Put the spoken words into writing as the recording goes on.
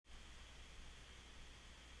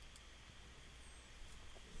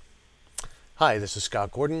Hi, this is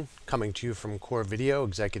Scott Gordon, coming to you from CorVideo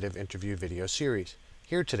Executive Interview Video Series.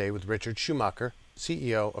 Here today with Richard Schumacher,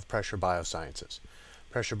 CEO of Pressure BioSciences.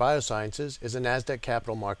 Pressure BioSciences is a NASDAQ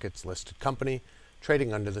Capital Markets listed company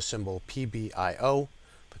trading under the symbol PBIO.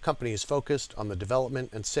 The company is focused on the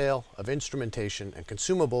development and sale of instrumentation and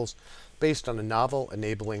consumables based on a novel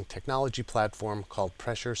enabling technology platform called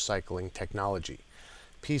Pressure Cycling Technology.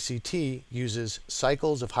 PCT uses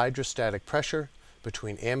cycles of hydrostatic pressure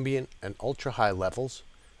between ambient and ultra-high levels,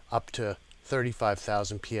 up to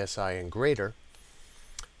 35,000 psi and greater,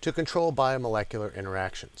 to control biomolecular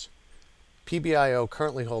interactions. PBIO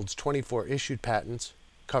currently holds 24 issued patents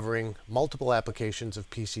covering multiple applications of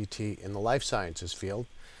PCT in the life sciences field,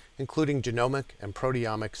 including genomic and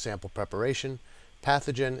proteomic sample preparation,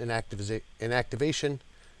 pathogen inactivation,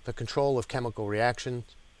 the control of chemical reactions,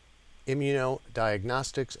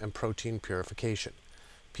 immunodiagnostics, and protein purification.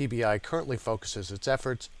 PBI currently focuses its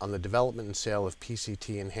efforts on the development and sale of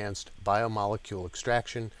PCT-enhanced biomolecule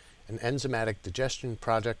extraction and enzymatic digestion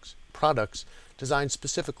products designed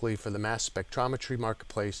specifically for the mass spectrometry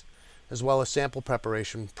marketplace, as well as sample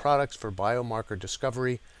preparation products for biomarker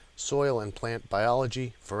discovery, soil and plant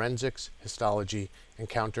biology, forensics, histology, and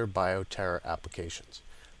counter-bioterror applications.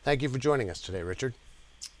 Thank you for joining us today, Richard.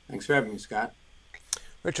 Thanks for having me, Scott.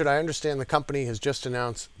 Richard, I understand the company has just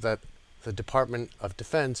announced that the Department of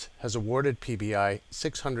Defense has awarded PBI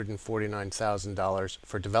 $649,000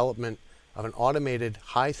 for development of an automated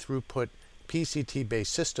high-throughput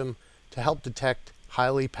PCT-based system to help detect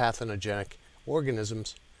highly pathogenic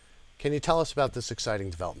organisms. Can you tell us about this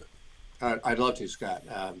exciting development? I'd love to, Scott.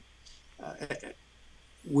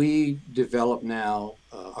 We develop now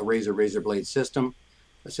a razor blade system,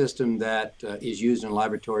 a system that is used in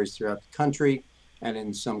laboratories throughout the country and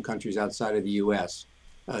in some countries outside of the U.S.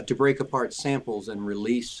 To break apart samples and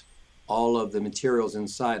release all of the materials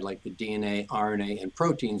inside, like the DNA, RNA, and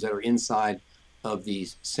proteins that are inside of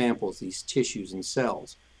these samples, these tissues and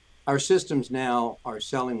cells. Our systems now are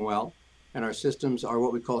selling well, and our systems are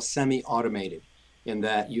what we call semi-automated, in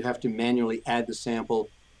that you have to manually add the sample.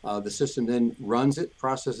 The system then runs it,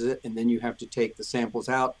 processes it, and then you have to take the samples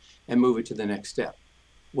out and move it to the next step.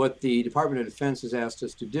 What the Department of Defense has asked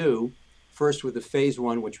us to do, first with the phase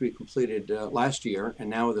 1, which we completed last year, and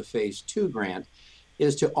now with the phase 2 grant,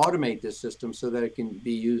 is to automate this system so that it can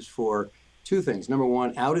be used for two things. Number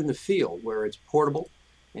one, out in the field where it's portable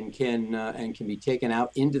and can be taken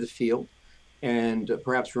out into the field and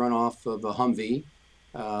perhaps run off of a Humvee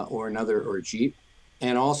or a Jeep,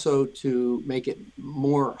 and also to make it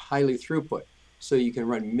more highly throughput so you can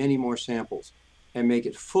run many more samples and make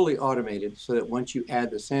it fully automated so that once you add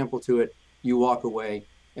the sample to it, you walk away,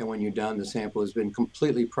 and when you're done, the sample has been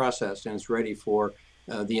completely processed and it's ready for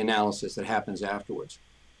the analysis that happens afterwards.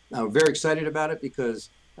 Now, we're very excited about it because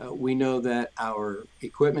we know that our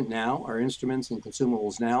equipment now, our instruments and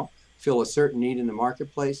consumables now, fill a certain need in the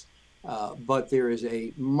marketplace, but there is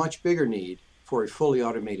a much bigger need for a fully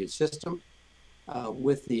automated system.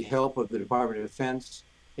 With the help of the Department of Defense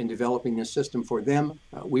in developing this system for them,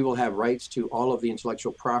 we will have rights to all of the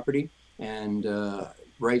intellectual property and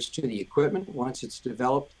rights to the equipment once it's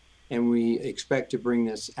developed, and we expect to bring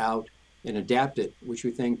this out and adapt it, which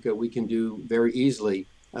we think we can do very easily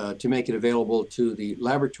to make it available to the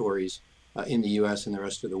laboratories in the U.S. and the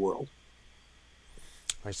rest of the world.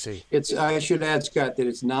 I see. I should add, Scott, that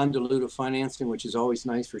it's non-dilutive financing, which is always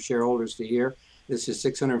nice for shareholders to hear. This is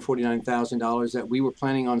 $649,000 that we were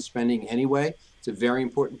planning on spending anyway. It's a very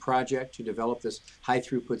important project to develop this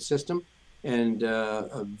high-throughput system, and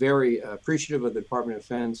very appreciative of the Department of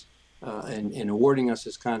Defense in awarding us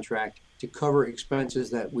this contract to cover expenses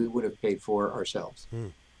that we would have paid for ourselves.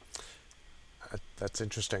 That's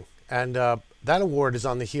interesting. And that award is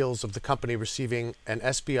on the heels of the company receiving an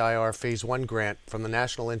SBIR Phase 1 grant from the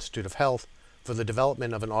National Institute of Health for the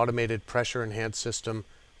development of an automated pressure-enhanced system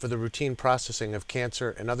for the routine processing of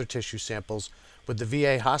cancer and other tissue samples with the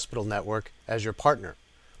VA hospital network as your partner.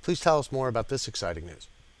 Please tell us more about this exciting news.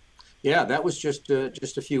 Yeah, that was just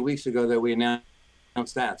a few weeks ago that we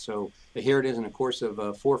announced that. So here it is in a course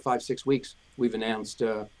of 4, 5, 6 weeks. We've announced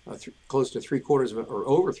close to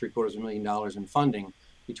over $750,000 in funding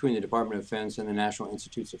between the Department of Defense and the National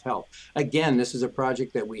Institutes of Health. Again, this is a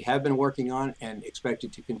project that we have been working on and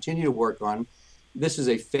expected to continue to work on. This is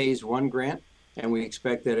a phase 1 grant, and we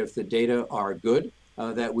expect that if the data are good,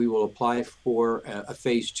 that we will apply for a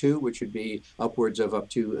phase 2, which would be upwards of up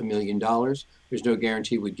to $1 million. There's no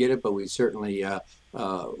guarantee we'd get it, but we certainly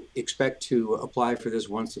expect to apply for this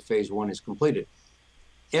once the phase 1 is completed.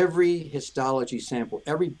 Every histology sample,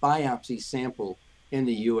 every biopsy sample in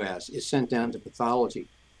the U.S. is sent down to pathology.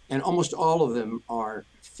 and almost all of them are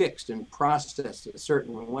fixed and processed a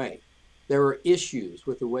certain way. There are issues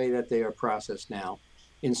with the way that they are processed now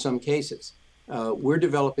in some cases. We're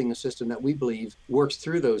developing a system that we believe works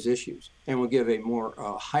through those issues and will give a more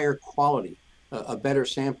higher quality, a better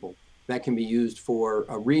sample that can be used for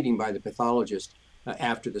a reading by the pathologist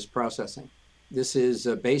after this processing. This is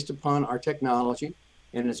based upon our technology,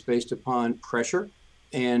 and it's based upon pressure.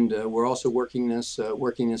 And we're also working this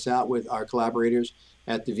out with our collaborators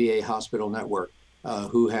at the VA Hospital Network,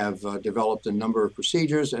 who have developed a number of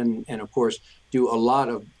procedures and of course, do a lot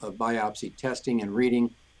of biopsy testing and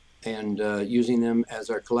reading. And using them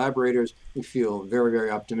as our collaborators, we feel very,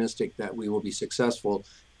 very optimistic that we will be successful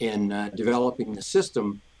in developing the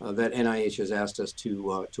system that NIH has asked us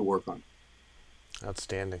to work on.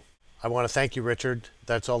 Outstanding. I want to thank you, Richard.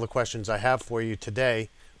 That's all the questions I have for you today.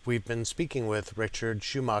 We've been speaking with Richard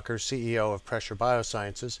Schumacher, CEO of Pressure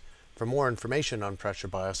BioSciences. For more information on Pressure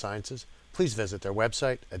BioSciences, please visit their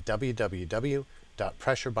website at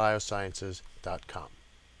www.pressurebiosciences.com.